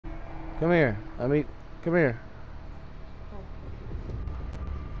Come here. Come here.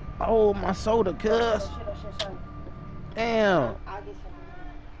 Oh, my soda, cuz. Damn.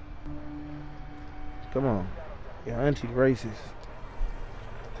 Come on. Your auntie racist.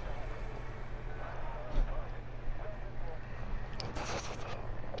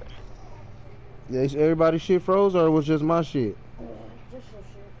 Yeah, everybody shit froze, or it was just my shit? Just your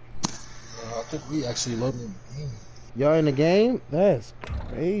shit. I think we actually loaded the game. Y'all in the game? That's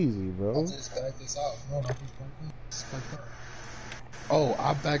crazy, bro. I just backed this out. No, I just backed out. Oh,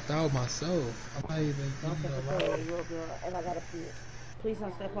 I backed out myself. I'm not even thinking about it. And I gotta pee it. Please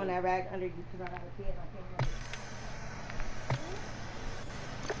don't step on that rag under you because I gotta pee it. I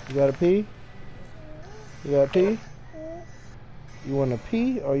can't. You gotta pee? You gotta pee? You wanna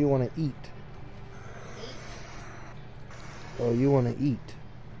pee or you wanna eat? Oh, you wanna eat?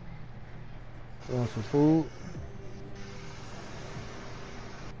 You want some food?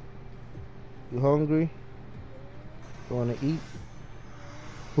 You hungry? You wanna eat?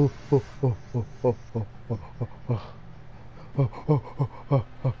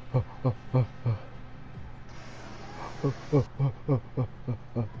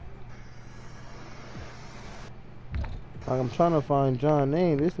 I'm trying to find John's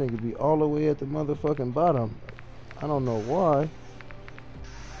name. This nigga be all the way at the motherfucking bottom. I don't know why.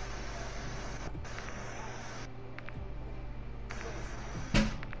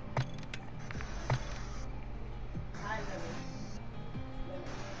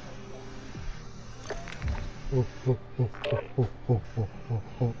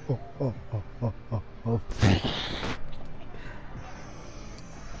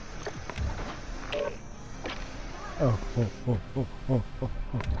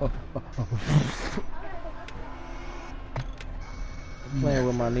 Playing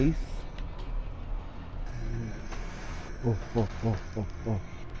with my niece.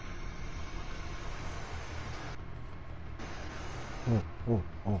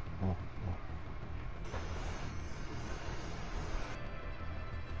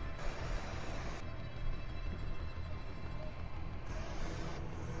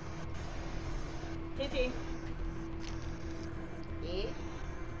 TT. Eat.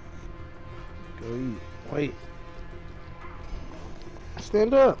 Go eat. Wait.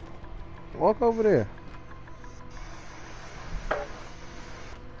 Stand up. Walk over there.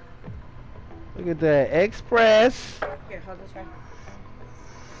 Look at that. Express. Here, hold this right.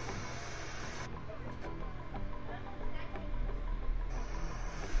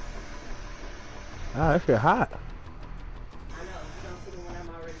 Ah, that feel hot. I know. You don't see the one I'm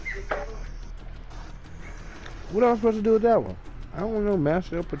already cooking. What am I supposed to do with that one? I don't want no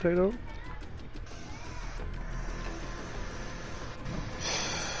mashed up potato.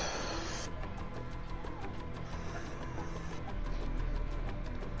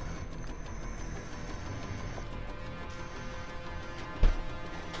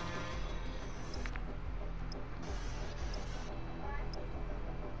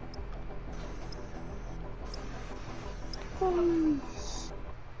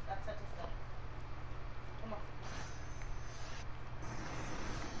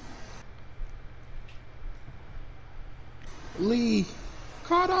 Lee,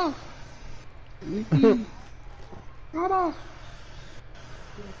 Carter. Lee, Carter.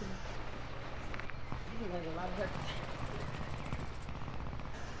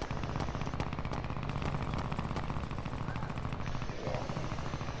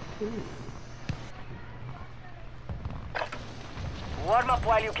 Warm up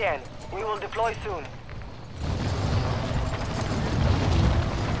while you can. We will deploy soon.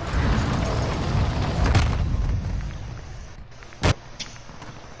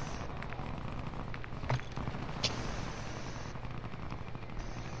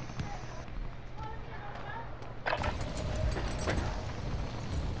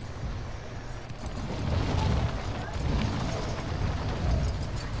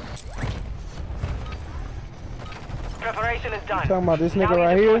 Preparation is done. You talking about this nigga Now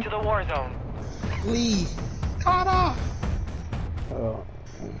right we deploy here? to the war zone. Lee, Carter. Oh.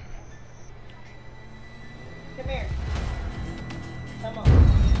 Come here. Come on.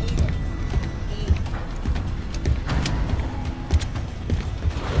 Eat it. Eat.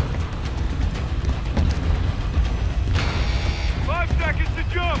 5 seconds to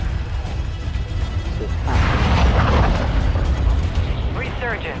jump.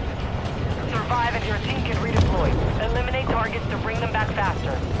 Resurgence. Survive and your team can redeploy. Eliminate targets to bring them back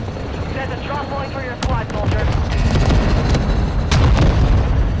faster. Set a drop point for your squad, soldier.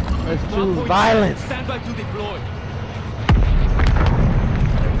 Let's choose violence. Stand by to deploy.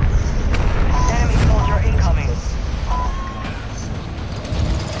 Enemy soldier incoming.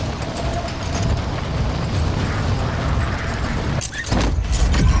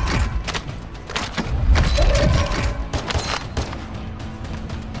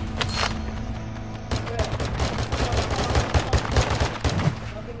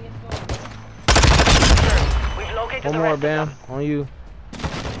 to One the more, rest Bam. of them. On you.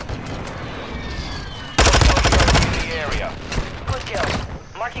 The area. Good kill.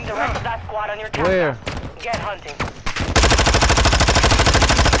 Marking the rest of that squad on your task Where? map. Get hunting.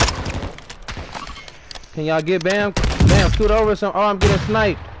 Can y'all get Bam? Bam, scoot over some. Oh, I'm getting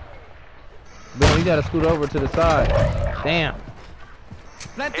sniped. Bam, you gotta scoot over to the side. Damn.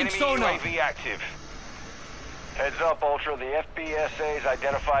 Planting Enemy sonar. UAV active. Heads up, Ultra. The FBSA's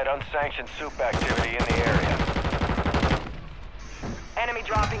identified unsanctioned soup activity in the area. Enemy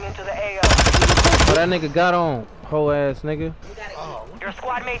dropping into the AO. Oh, that nigga got on. Whole ass nigga. Your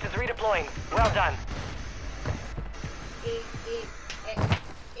squad mate is redeploying. Well done.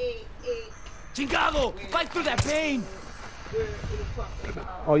 Chingado! Fight through that pain!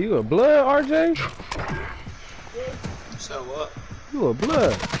 Oh, you a blood, RJ? So what? You a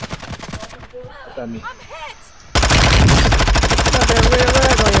blood. What that mean? I'm hit! You got that red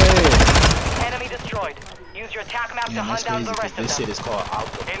rag on your head. Enemy destroyed. Use your attack map to Man, hunt that's down crazy. the rest of This them. shit is called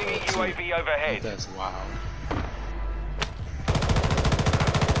Alpha. Enemy too. UAV overhead. That's wild.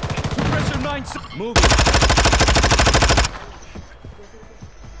 Pressure 9. Moving.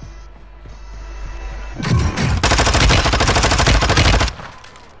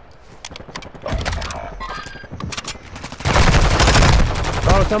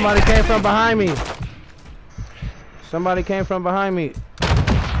 Oh, somebody came from behind me. Somebody came from behind me.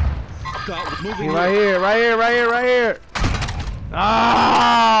 Moving. Right here, right here, right here, right here.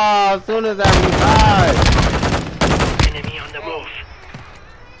 Ah! As soon as I revive. Enemy on the roof.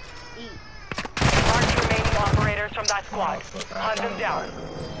 Mark remaining operators from that squad. Hunt them down.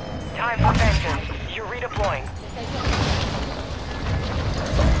 Time for vengeance. You're redeploying.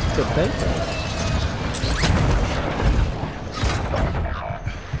 The bacon.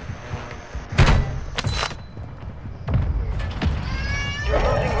 You're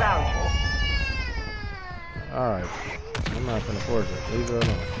losing ground. Alright. I'm not gonna force it. Leave her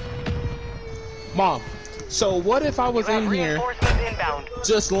alone. Mom, so what if I was You have in here reinforcements inbound.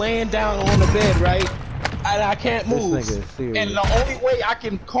 just laying down on the bed, right? And I can't This move. nigga is serious. And the only way I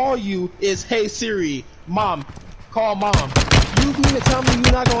can call you is, hey Siri, Mom, call Mom. You mean to tell me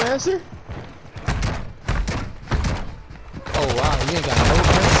you're not gonna answer? Oh wow, you ain't got no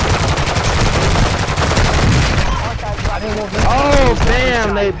answer. I didn't want that. Oh,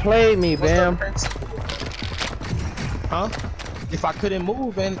 Bam! They played me, Bam. Huh? If I couldn't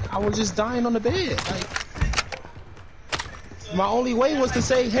move and I was just dying on the bed, like my only way was to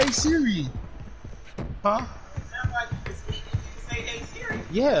say, "Hey Siri." Huh?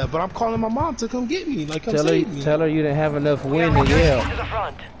 Yeah, but I'm calling my mom to come get me, like come save me. Tell her you didn't have enough We are wind to returning yell. to the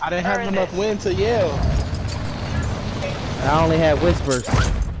front. I didn't have Earn enough this. wind to yell. I only had whispers.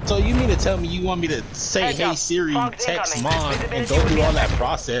 So you mean to tell me you want me to say, Heads "Hey up. Siri," Fogs text incoming. Mom, and Visibility go will through be all that affected.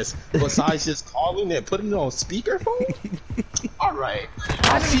 process besides just calling and putting it on speakerphone? All right,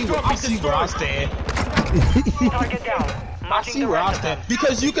 I see where I stand. Target down. I Marking see the where I rest of stand them.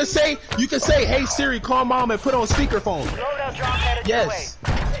 because you can say, "Hey Siri, call Mom and put on speakerphone." Loadout drop headed your way. Yes.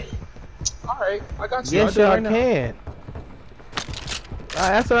 All right, I got you. Yes, I'll do it y'all right now. can.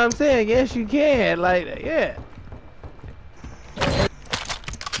 That's what I'm saying. Yes, you can. Like, yeah.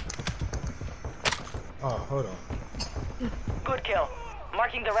 Oh, hold on. Good kill.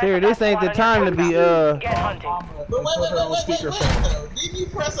 Marking the rest Siri, of that this ain't the squad on time your to be, attack map. Get hunting. But wait. Didn't you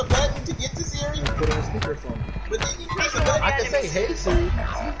press a button to get to Siri? Put it on speakerphone. But then you press a button. I can say, "Hey Siri."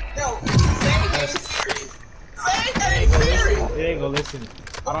 No, say hey Siri. Say hey Siri. It ain't gonna listen.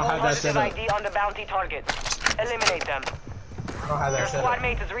 I don't have that Positive set up. ID on the bounty target. Eliminate them. I don't have Your that set squad up.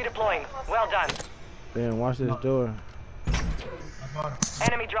 mate is redeploying. Well done. Bam, watch this door.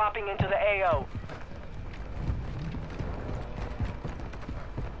 Enemy dropping into the AO.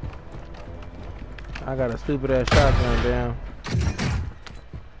 I got a stupid ass shotgun, Bam.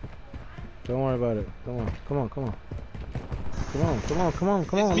 Don't worry about it. Come on, come on, come on. Come on, come on, come on,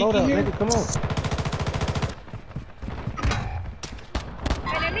 come on. Is Load up, Mickey here? nigga, come on.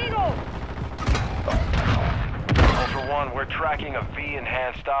 Ultra One, we're tracking a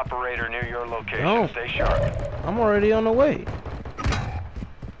V-enhanced operator near your location. Oh. Stay sharp. I'm already on the way.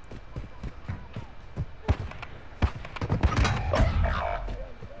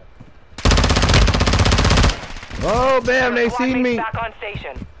 Oh, Bam, they Your squad seen mate's me. back on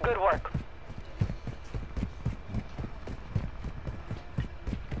station. Good work.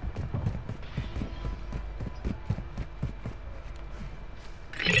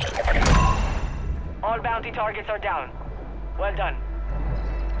 All bounty targets are down. Well done.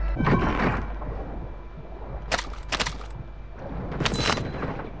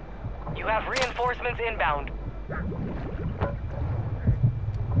 You have reinforcements inbound.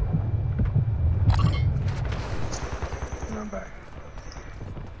 back.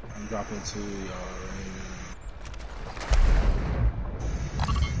 I'm dropping to y'all.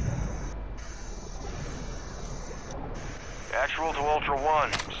 Actual to Ultra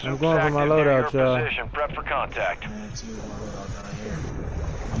One. I'm going for my loadout, y'all. Position. Prep for contact. Man, two, my loadout down here.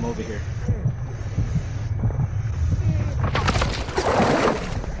 I'm over here.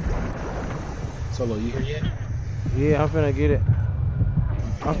 Solo, you here yet? Yeah, I'm finna get it.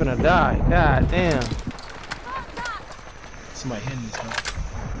 I'm finna die. God damn. Somebody hitting this one.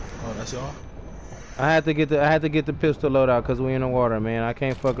 Oh, that's y'all? I had to get the pistol loadout because we in the water, man. I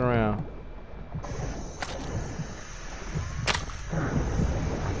can't fuck around.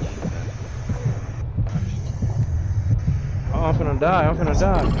 Oh, I'm finna die. I'm finna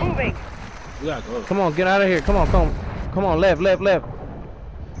die. Moving. We gotta go. Come on, get out of here. Come on, come on. Left.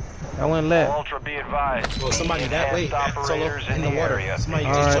 I went left. Ultra, be advised. Well, somebody that way. Solo, Operators in the water. area. Somebody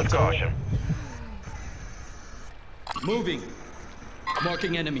All just right. jumped over. Caution. Moving.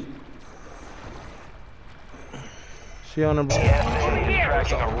 Marking enemy. She on the. Yes, enemy is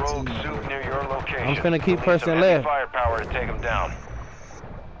tracking a rogue soup near your location. I'm finna keep Need pressing some heavy left. firepower to take them down.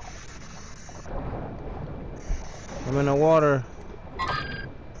 I'm in the water.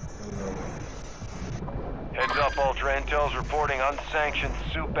 Heads up, Ultra. Intel's reporting unsanctioned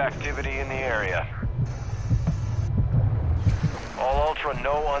soup activity in the area. All Ultra,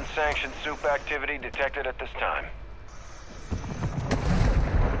 no unsanctioned soup activity detected at this time.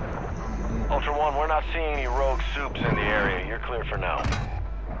 Ultra One, we're not seeing any rogue soups in the area. You're clear for now.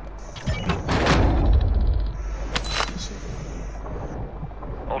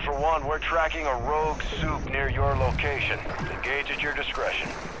 Ultra One, we're tracking a rogue soup near your location. Engage at your discretion.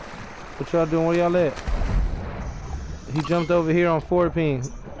 What y'all doing? Where y'all at? He jumped over here on 4 ping.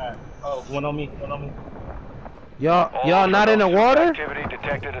 Oh, one on me. Y'all not in the water? Activity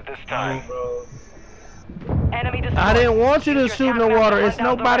detected at this time. Bro. Enemy destroyed. I didn't want you to Use shoot your in the tactical water. to It's hunt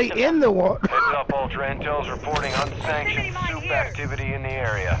down the nobody rest of in the water. Heads up, Ultra. Intel's reporting unsanctioned soup activity in the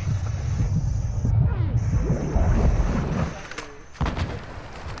area.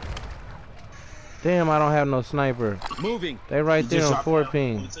 Damn, I don't have no sniper. Moving. They right there on 4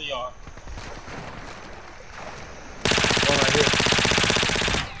 ping. One to y'all. One right here.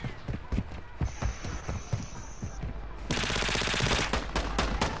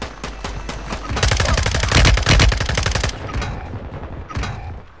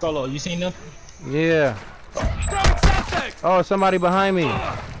 Solo, you seen them? Yeah. Throwing septic. Oh, somebody behind me.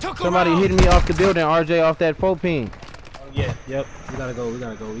 Took Somebody hitting me off the building, RJ, off that 4 ping. Oh yeah, yep. We gotta go.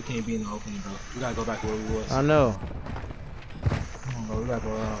 We can't be in the opening, bro. We gotta go back where we was. I know. Come on, bro. We gotta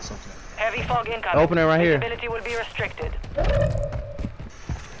go around something. Heavy fog incoming. Open it right here. Visibility will be restricted.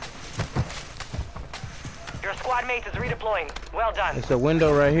 Your squad mate is redeploying. Well done. It's a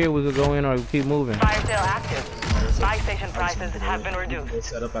window right here. We could go in or keep moving. Fire sale active. Buy station prices have been reduced. They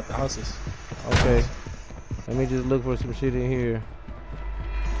set up at the houses. Okay. Let me just look for some shit in here.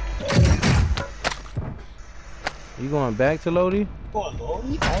 You going back to Lodi? Going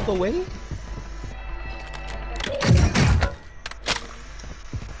Lodi? All the way?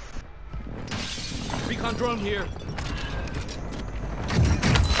 Recon drone here.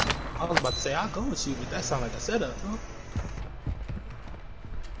 I was about to say I'll go with you, but that sounds like a setup, bro.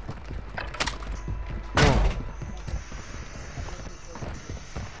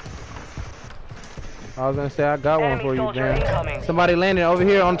 I was gonna say I got one Enemy for you, soldier man. incoming. Somebody landed over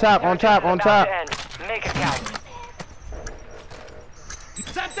here on top. About to end. Make it count.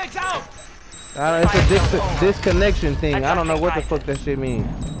 Septic's out. It's a disconnection thing. I don't know what the fuck that shit means.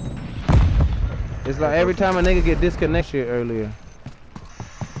 It's like every time a nigga get disconnected earlier.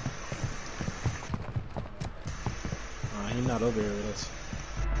 He's not over here with us.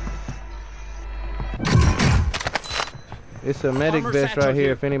 It's a medic Armor vest satchel right here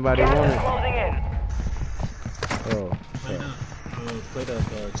here. if anybody Gas want is it. closing in. Oh, Play shit. that. Play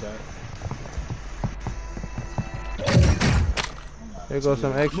that, chat. Here goes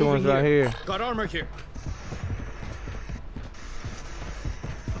some extra ones Moving right here. Got armor here.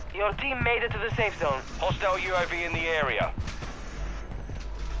 Your team made it to the safe zone. Hostile UAV in the area.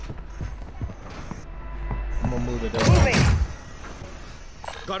 I'm gonna move it. Moving.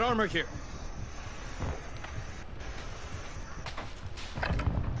 Got armor here.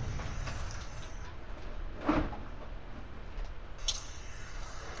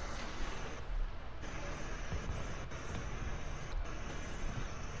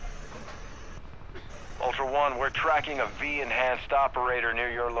 Ultra One, we're tracking a V-enhanced operator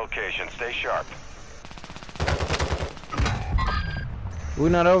near your location. Stay sharp. We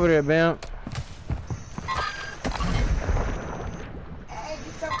not over there, Bam. Hey,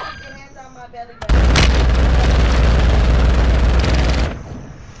 get your fucking hands on my belly button.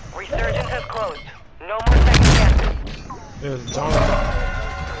 closed. No more second chances. There's John.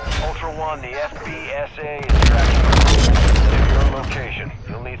 Ultra One, the FBSA is tracking to your location.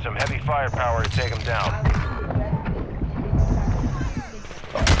 You'll need some heavy firepower to take them down.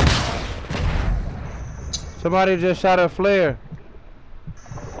 Somebody just shot a flare.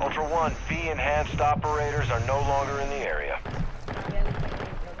 Ultra One, V-enhanced operators are no longer in the area.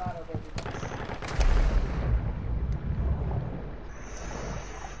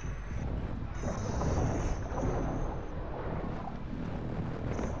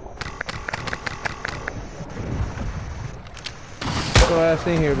 Go ass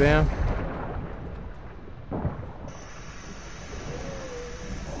in here, Bam.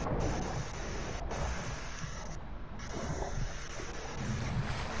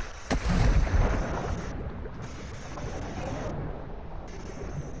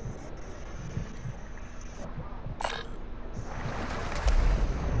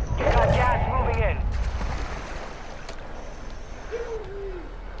 You got gas moving in.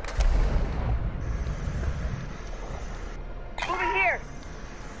 Moving here.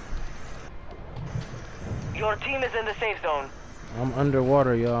 Your team is in the safe zone. I'm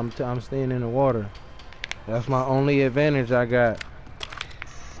underwater, yo. I'm staying in the water. That's my only advantage I got.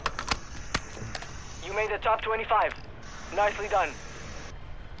 You made the top 25. Nicely done.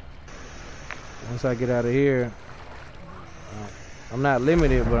 Once I get out of here, I'm not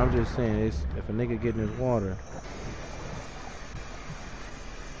limited, but I'm just saying, it's, if a nigga get in his water.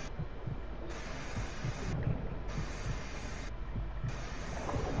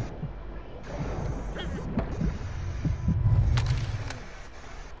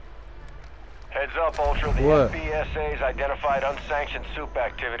 Heads up, Ultra. The What? FBSA's identified unsanctioned soup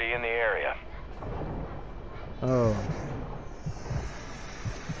activity in the area. Oh.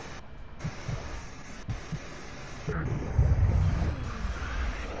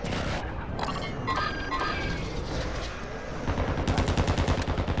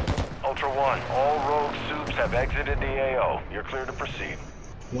 Ultra One, all rogue soups have exited the AO. You're clear to proceed.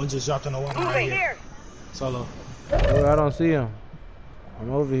 One just dropped in the water right Moving here. here. Solo. Oh, I don't see him.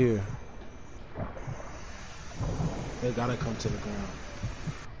 I'm over here. They gotta come to the ground.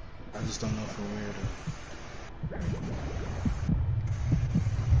 I just don't know from where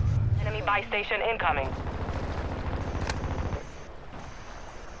though. Enemy buy station incoming.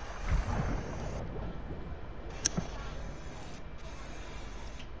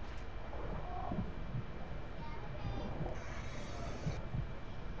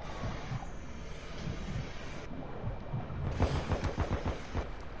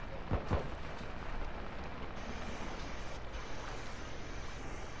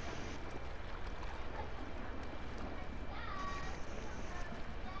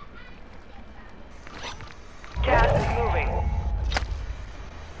 Gas is moving.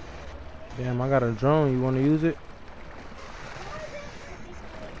 Damn, I got a drone. You want to use it?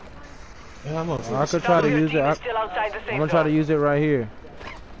 Yeah, I'm up for I this. could try to Your use team it. is still outside the safe I'm gonna try to zone. use it right here.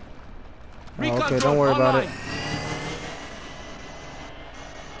 Oh, Recon okay, don't drone worry about it. online.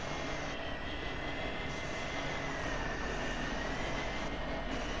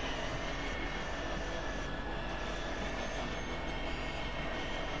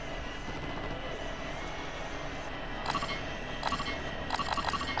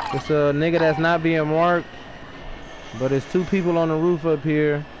 It's a nigga that's not being marked, but it's two people on the roof up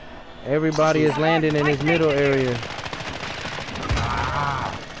here. Everybody is landing in this middle area.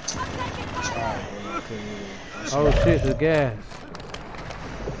 Oh shit, the gas.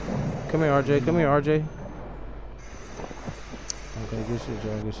 Come here, RJ. Come here, RJ. Okay, good shit,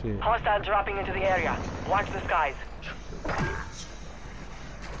 Joe. Good shit. Hostile dropping into the area. Watch the skies.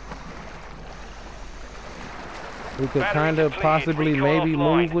 We could Battery kind of depleted. possibly Recall maybe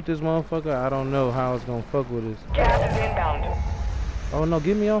offline. move with this motherfucker. I don't know how it's gonna fuck with us. Gas is inbound. Oh no,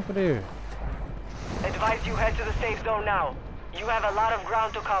 get me off of there. Advise you head to the safe zone now. You have a lot of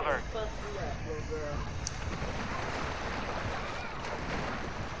ground to cover.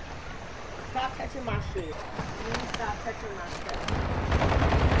 Stop touching my shit. Please stop touching my shit.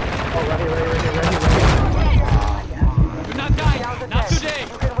 Oh, right here. You're not dying. Not today.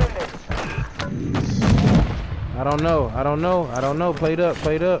 You can win this. I don't know. Played up.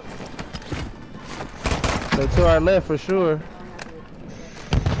 So to our left for sure.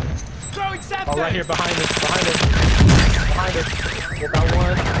 Throwing septic. Oh, right here, behind us. We got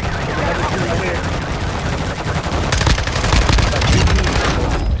one. There's another two right here.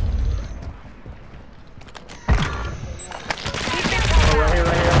 Oh, right here.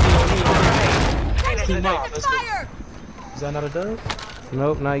 Team up. Let's go. Is that not a dub?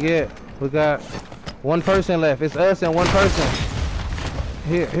 Nope, not yet. We got one person left. It's us and one person.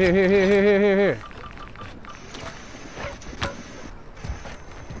 Here.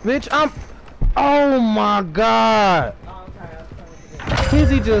 Bitch, oh my god.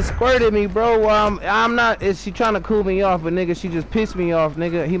 Kizzy just squirted me, bro. I'm not. Is she trying to cool me off? But nigga, she just pissed me off,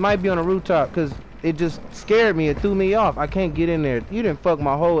 nigga. He might be on the rooftop because it just scared me. It threw me off. I can't get in there. You didn't fuck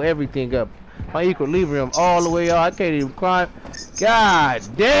my whole everything up. My equilibrium all the way out. I can't even climb. God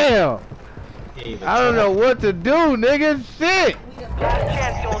damn. I don't know what to do, nigga. Shit. Last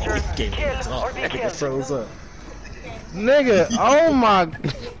chance, soldiers. Kill or be killed. Froze up. Nigga, oh my.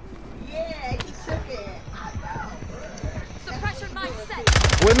 Yeah, he took it. I know. Suppression mine set.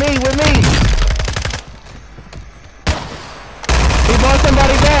 With me.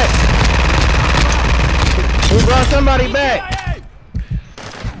 He brought somebody back.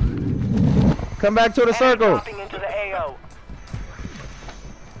 Come back to the circle. Dropping into the AO.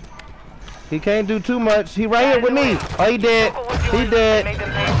 He can't do too much. He right here with me. Oh, he dead. He dead. Make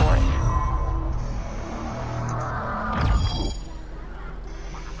them pay for it.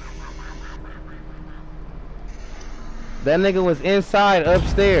 That nigga was inside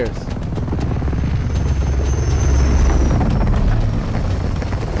upstairs.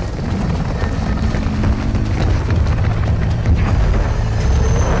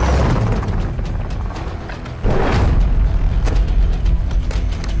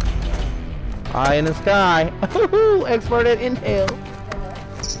 Eye in the sky. Expert at inhale.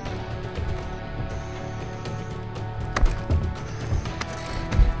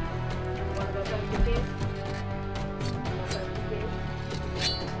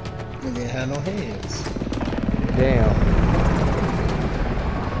 Nigga ain't had no hands. Damn.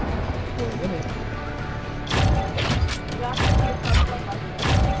 Wait a minute.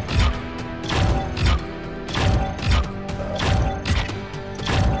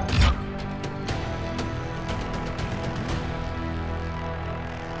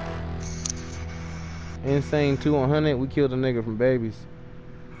 Insane 2-100. We killed a nigga from Babies.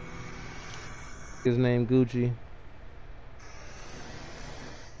 His name Gucci.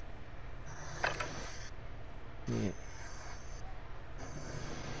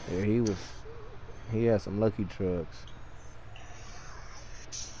 Yeah, he had some lucky trucks.